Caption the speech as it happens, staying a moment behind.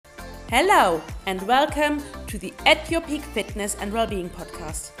Hello and welcome to the At Your Peak Fitness and Wellbeing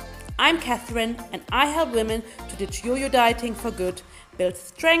podcast. I'm Catherine and I help women to ditch yo-yo dieting for good, build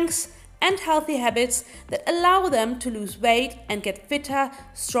strengths and healthy habits that allow them to lose weight and get fitter,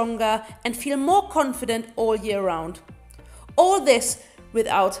 stronger and feel more confident all year round. All this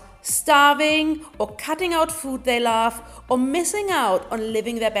without starving or cutting out food they love or missing out on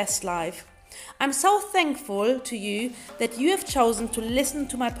living their best life. I'm so thankful to you that you have chosen to listen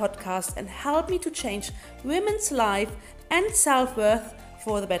to my podcast and help me to change women's life and self-worth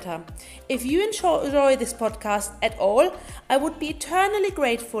for the better. If you enjoy this podcast at all, I would be eternally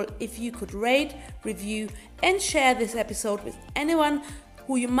grateful if you could rate, review and share this episode with anyone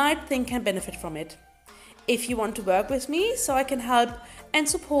who you might think can benefit from it. If you want to work with me so I can help and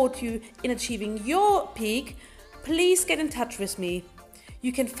support you in achieving your peak, please get in touch with me.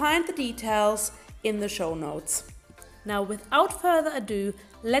 You can find the details in the show notes. Now, without further ado,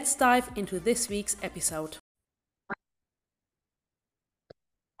 let's dive into this week's episode.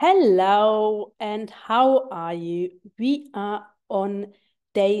 Hello, and how are you? We are on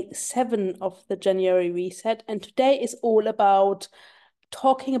day 7 of the January reset, and today is all about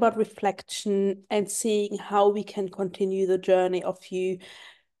talking about reflection and seeing how we can continue the journey of you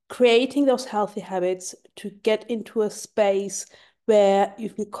creating those healthy habits to get into a space where you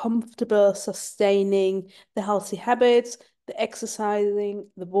feel comfortable sustaining the healthy habits, the exercising,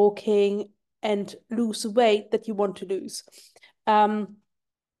 the walking, and lose weight that you want to lose.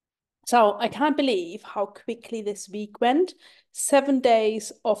 So I can't believe how quickly this week went. 7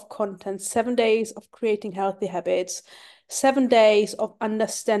 days of content, 7 days of creating healthy habits, 7 days of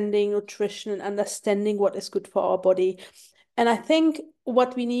understanding nutrition and understanding what is good for our body. And I think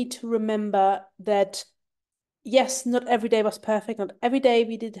what we need to remember that yes, not every day was perfect. Not every day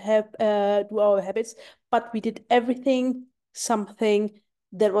we did have do our habits, but we did something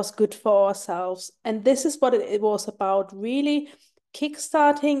that was good for ourselves. And this is what it was about, really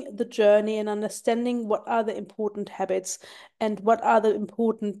kickstarting the journey and understanding what are the important habits and what are the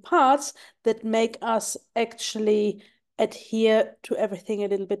important parts that make us actually adhere to everything a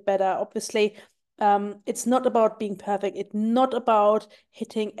little bit better. Obviously, it's not about being perfect. It's not about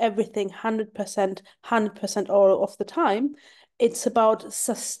hitting everything 100% all of the time. It's about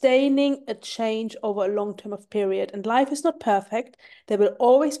sustaining a change over a long term of period. And life is not perfect. There will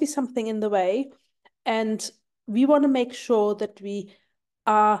always be something in the way. And we want to make sure that we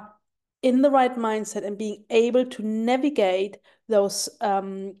are in the right mindset and being able to navigate those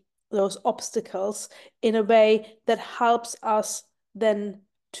obstacles in a way that helps us then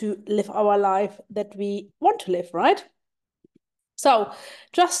to live our life that we want to live, right? So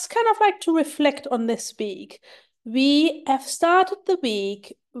just kind of like to reflect on this week. We have started the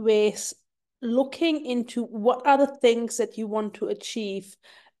week with looking into what are the things that you want to achieve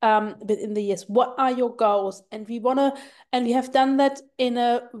within the years. What are your goals? And we have done that in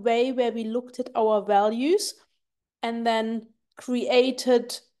a way where we looked at our values and then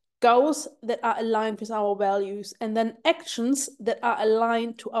created goals that are aligned with our values and then actions that are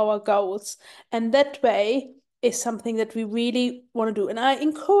aligned to our goals. And that way is something that we really want to do. And I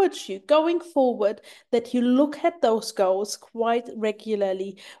encourage you going forward that you look at those goals quite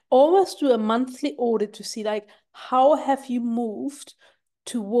regularly, almost do a monthly audit to see like how have you moved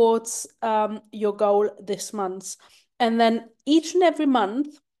towards your goal this month. And then each and every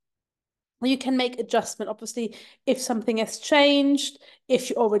month, you can make adjustment. Obviously, if something has changed,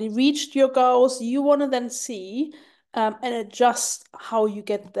 if you already reached your goals, you want to then see and adjust how you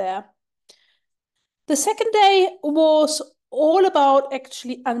get there. The second day was all about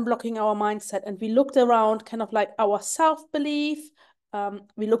actually unblocking our mindset, and we looked around kind of like our self-belief.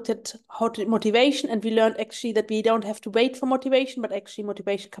 We looked at motivation, and we learned actually that we don't have to wait for motivation, but actually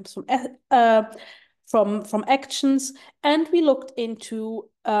motivation comes from actions. And we looked into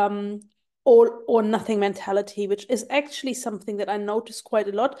all or nothing mentality, which is actually something that I notice quite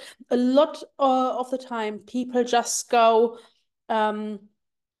a lot. A lot of the time, people just go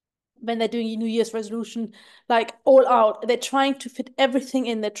when they're doing a New Year's resolution, like all out. They're trying to fit everything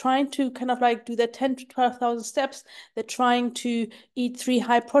in. They're trying to kind of like do their 10 to 12,000 steps. They're trying to eat 3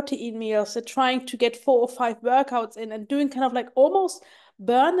 high protein meals. They're trying to get 4 or 5 workouts in and doing kind of like almost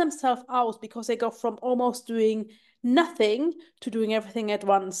burn themselves out because they go from almost doing nothing to doing everything at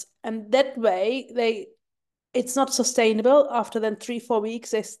once. And that way, it's not sustainable. After then 3-4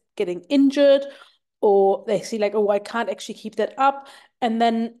 weeks, they're getting injured or they see like, oh, I can't actually keep that up. And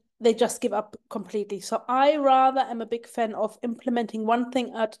then they just give up completely. So I rather am a big fan of implementing one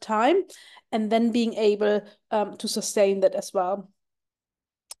thing at a time and then being able to sustain that as well.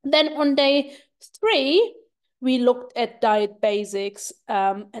 Then on day 3, we looked at diet basics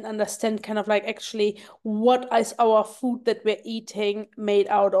and understand kind of like actually what is our food that we're eating made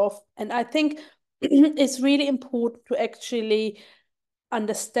out of. And I think it's really important to actually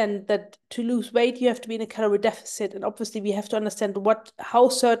understand that to lose weight you have to be in a calorie deficit, and obviously we have to understand how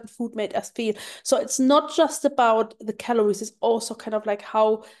certain food made us feel. So it's not just about the calories, it's also kind of like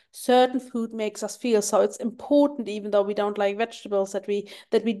how certain food makes us feel. So it's important, even though we don't like vegetables, that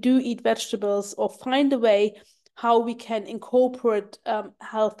we do eat vegetables, or find a way how we can incorporate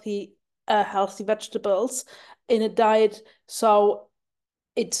healthy vegetables in a diet so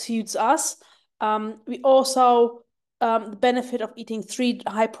it suits us. We also the benefit of eating 3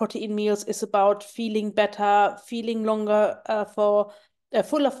 high protein meals is about feeling better, feeling longer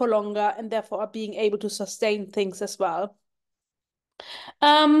fuller for longer, and therefore being able to sustain things as well.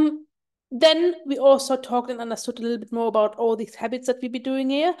 Um, then we also talked and understood a little bit more about all these habits that we've been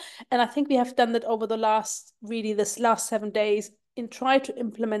doing here. And I think we have done that over this last 7 days, and try to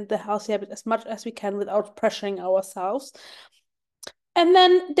implement the healthy habit as much as we can without pressuring ourselves. And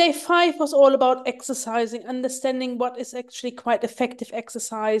then day 5 was all about exercising, understanding what is actually quite effective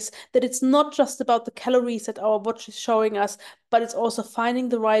exercise, that it's not just about the calories that our watch is showing us, but it's also finding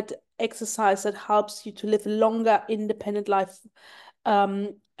the right exercise that helps you to live a longer, independent life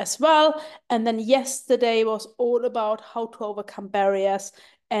as well. And then yesterday was all about how to overcome barriers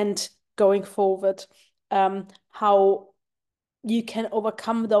and going forward, how you can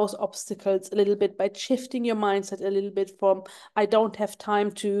overcome those obstacles a little bit by shifting your mindset a little bit from I don't have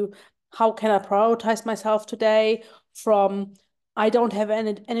time to how can I prioritize myself today, from I don't have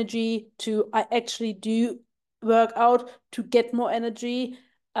energy to I actually do work out to get more energy.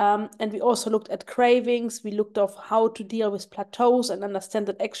 And we also looked at cravings. We looked at how to deal with plateaus and understand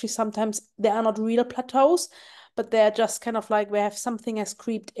that actually sometimes they are not real plateaus, but they're just kind of like we have something has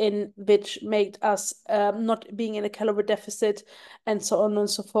creeped in which made us not being in a calorie deficit, and so on and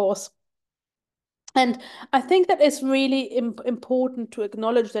so forth. And I think that it's really important to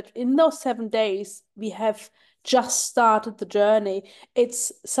acknowledge that in those 7 days, we have just started the journey.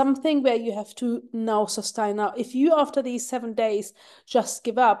 It's something where you have to now sustain. Now, if you, after these 7 days, just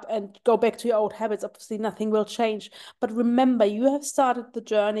give up and go back to your old habits, obviously nothing will change. But remember, you have started the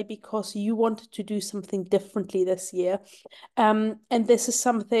journey because you wanted to do something differently this year. And this is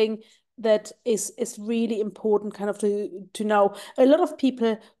something that is really important kind of to know. A lot of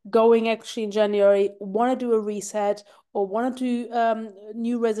people going actually in January want to do a reset or want to do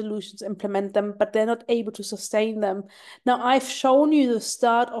new resolutions, implement them, but they're not able to sustain them. Now, I've shown you the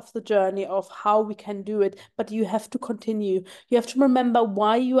start of the journey of how we can do it, but you have to continue. You have to remember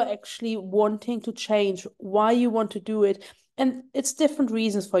why you are actually wanting to change, why you want to do it. And it's different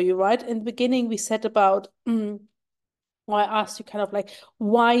reasons for you, right? In the beginning, we said about or I asked you kind of like,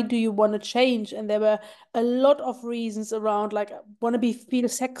 why do you want to change? And there were a lot of reasons around like, I want to feel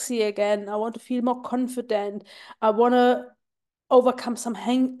sexy again. I want to feel more confident. I want to overcome some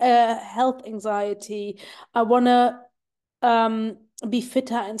health anxiety. I want to be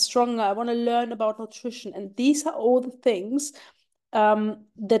fitter and stronger. I want to learn about nutrition. And these are all the things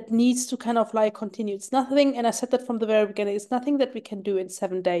that needs to kind of like continue. It's nothing, and I said that from the very beginning, it's nothing that we can do in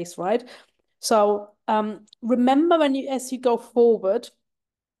 7 days, right? So remember as you go forward,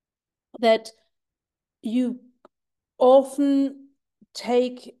 that you often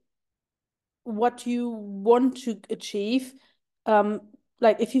take what you want to achieve,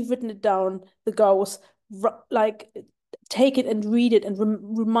 like if you've written it down, the goals, like take it and read it and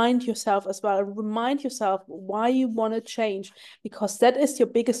remind yourself as well, and remind yourself why you want to change, because that is your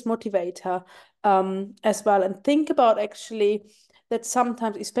biggest motivator as well. And think about actually that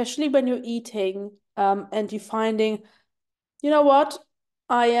sometimes, especially when you're eating and you're finding, you know what,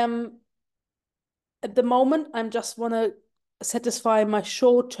 I am at the moment, I'm just want to satisfy my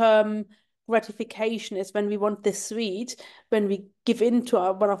short-term gratification is when we want this sweet, when we give in to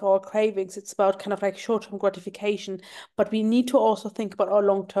one of our cravings, it's about kind of like short-term gratification. But we need to also think about our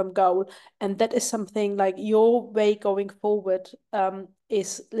long-term goal. And that is something like your way going forward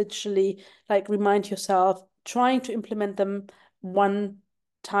is literally like remind yourself, trying to implement them one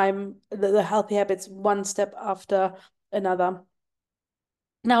time, the healthy habits one step after another.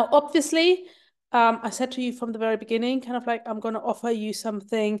 Now, obviously, I said to you from the very beginning, kind of like I'm going to offer you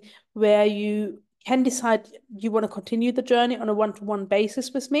something where you can decide you want to continue the journey on a one-to-one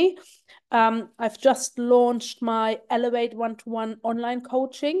basis with me. I've just launched my Elevate one-to-one online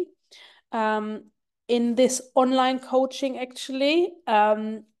coaching. Um, in this online coaching, actually,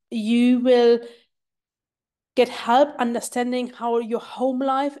 you will get help understanding how your home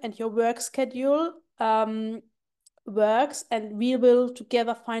life and your work schedule works, and we will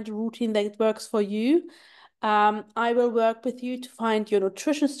together find a routine that works for you. I will work with you to find your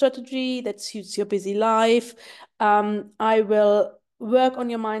nutrition strategy that suits your busy life. I will work on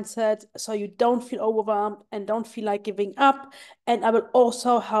your mindset so you don't feel overwhelmed and don't feel like giving up. And I will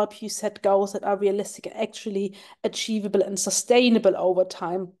also help you set goals that are realistic and actually achievable and sustainable over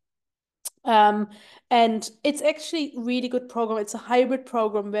time. And it's actually really good program. It's a hybrid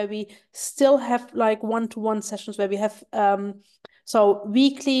program where we still have like one-to-one sessions where we have so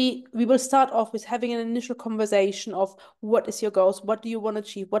weekly, we will start off with having an initial conversation of what is your goals, what do you want to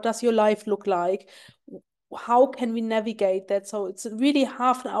achieve, what does your life look like, how can we navigate that? So it's really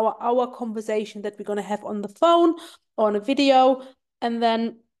half an hour conversation that we're going to have on the phone or on a video, and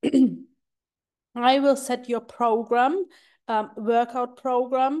then I will set your program, workout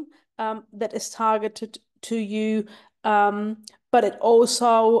program that is targeted to you. But it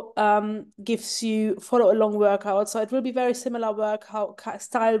also gives you follow along workouts. So it will be very similar workout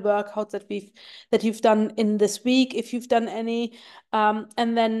style workouts that you've done in this week, if you've done any.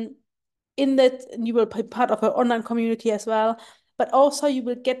 And then in that you will be part of an online community as well. But also you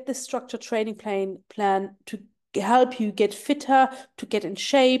will get this structured training plan to help you get fitter, to get in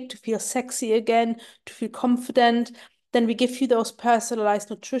shape, to feel sexy again, to feel confident. Then we give you those personalized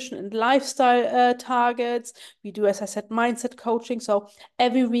nutrition and lifestyle targets. We do, as I said, mindset coaching. So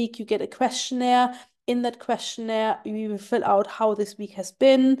every week you get a questionnaire. In that questionnaire, we will fill out how this week has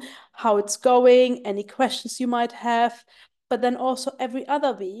been, how it's going, any questions you might have. But then also every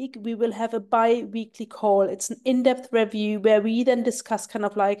other week, we will have a bi-weekly call. It's an in-depth review where we then discuss kind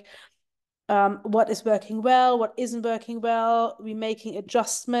of like what is working well, what isn't working well. We're making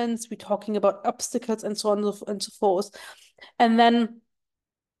adjustments. We're talking about obstacles and so on and so forth. And then,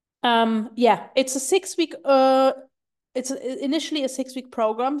 yeah, it's a 6 week. It's initially a 6 week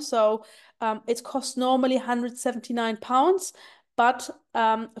program, so it costs normally £179, but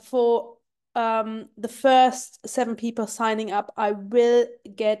for the first 7 people signing up, I will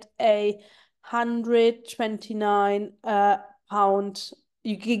get a £129 pound.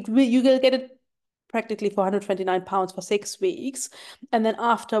 You will get it practically for £129 for 6 weeks, and then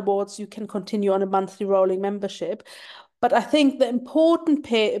afterwards you can continue on a monthly rolling membership. But I think the important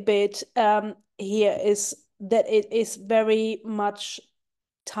bit here is that it is very much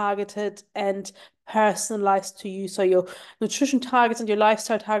targeted and personalized to you. So your nutrition targets and your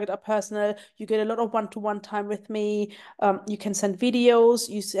lifestyle target are personal. You get a lot of one-to-one time with me. You can send videos.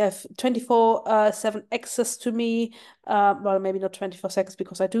 You have 24/7 access to me. Well, maybe not 24 seconds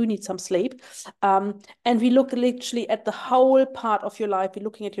because I do need some sleep. And we look literally at the whole part of your life. We're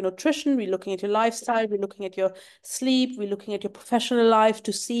looking at your nutrition. We're looking at your lifestyle. We're looking at your sleep. We're looking at your professional life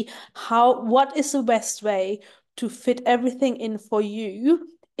to see what is the best way to fit everything in for you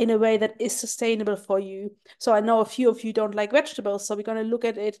in a way that is sustainable for you. So I know a few of you don't like vegetables, so we're going to look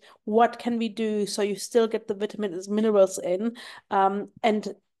at it. What can we do so you still get the vitamins, minerals in,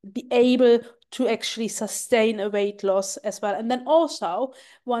 and be able to actually sustain a weight loss as well. And then also,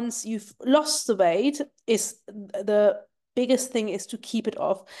 once you've lost the weight, is the biggest thing is to keep it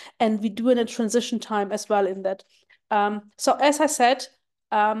off. And we do in a transition time as well in that. So as I said,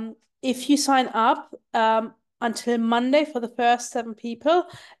 if you sign up, until Monday for the first 7 people,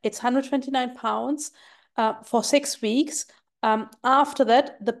 it's £129 for 6 weeks. After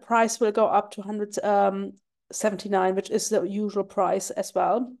that, the price will go up to 179, which is the usual price as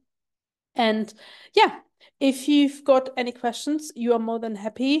well. And yeah, if you've got any questions, you are more than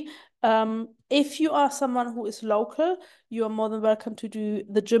happy. If you are someone who is local, you are more than welcome to do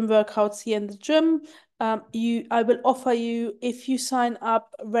the gym workouts here in the gym. I will offer you, if you sign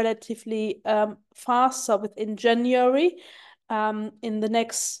up relatively fast, so within January, in the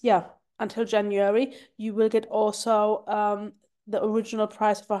next, until January, you will get also the original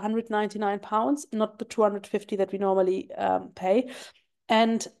price of £199, not the 250 that we normally pay.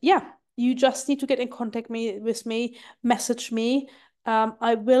 And yeah, you just need to get in contact with me, message me.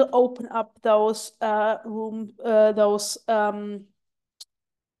 I will open up those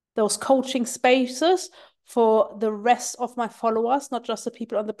those coaching spaces for the rest of my followers, not just the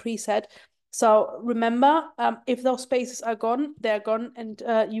people on the preset. So remember, if those spaces are gone, they're gone, and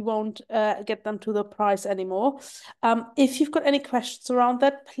you won't get them to the price anymore. If you've got any questions around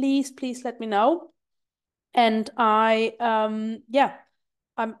that, please let me know. And I'm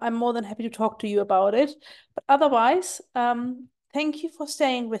more than happy to talk to you about it. But otherwise, thank you for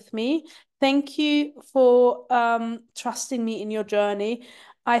staying with me. Thank you for trusting me in your journey.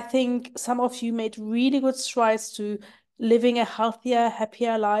 I think some of you made really good strides to living a healthier,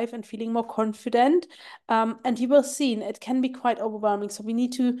 happier life and feeling more confident. And you will see it can be quite overwhelming. So we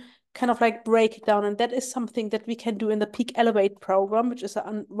need to kind of like break it down. And that is something that we can do in the Peak Elevate program, which is a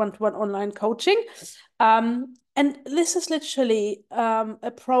one-to-one online coaching. And this is literally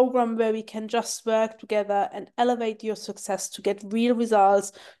a program where we can just work together and elevate your success to get real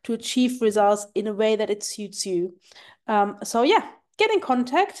results, to achieve results in a way that it suits you. So yeah, get in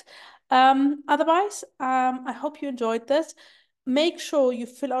contact. Otherwise, I hope you enjoyed this. Make sure you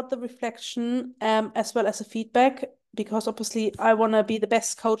fill out the reflection as well as a feedback, because obviously I want to be the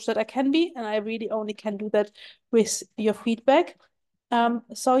best coach that I can be, and I really only can do that with your feedback.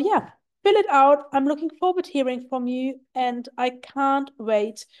 So yeah, fill it out. I'm looking forward to hearing from you, and I can't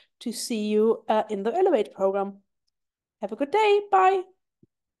wait to see you in the Elevate program. Have a good day. Bye.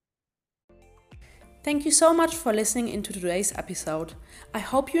 Thank you so much for listening into today's episode. I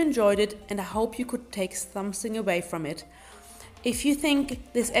hope you enjoyed it, and I hope you could take something away from it. If you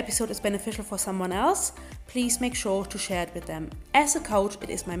think this episode is beneficial for someone else, please make sure to share it with them. As a coach,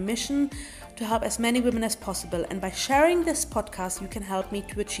 it is my mission to help as many women as possible, and by sharing this podcast, you can help me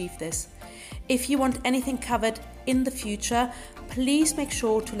to achieve this. If you want anything covered in the future, please make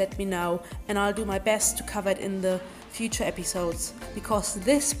sure to let me know, and I'll do my best to cover it in the future episodes, because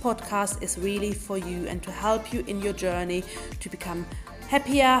this podcast is really for you and to help you in your journey to become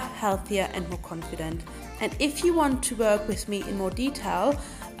happier, healthier, and more confident. And if you want to work with me in more detail,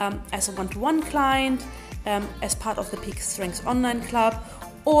 as a one-to-one client, as part of the Peak Strengths Online Club,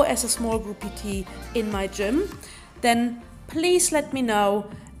 or as a small group PT in my gym, then please let me know,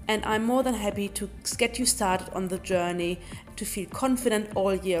 and I'm more than happy to get you started on the journey to feel confident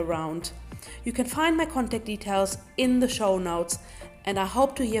all year round. You can find my contact details in the show notes, and I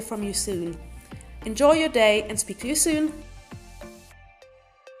hope to hear from you soon. Enjoy your day and speak to you soon.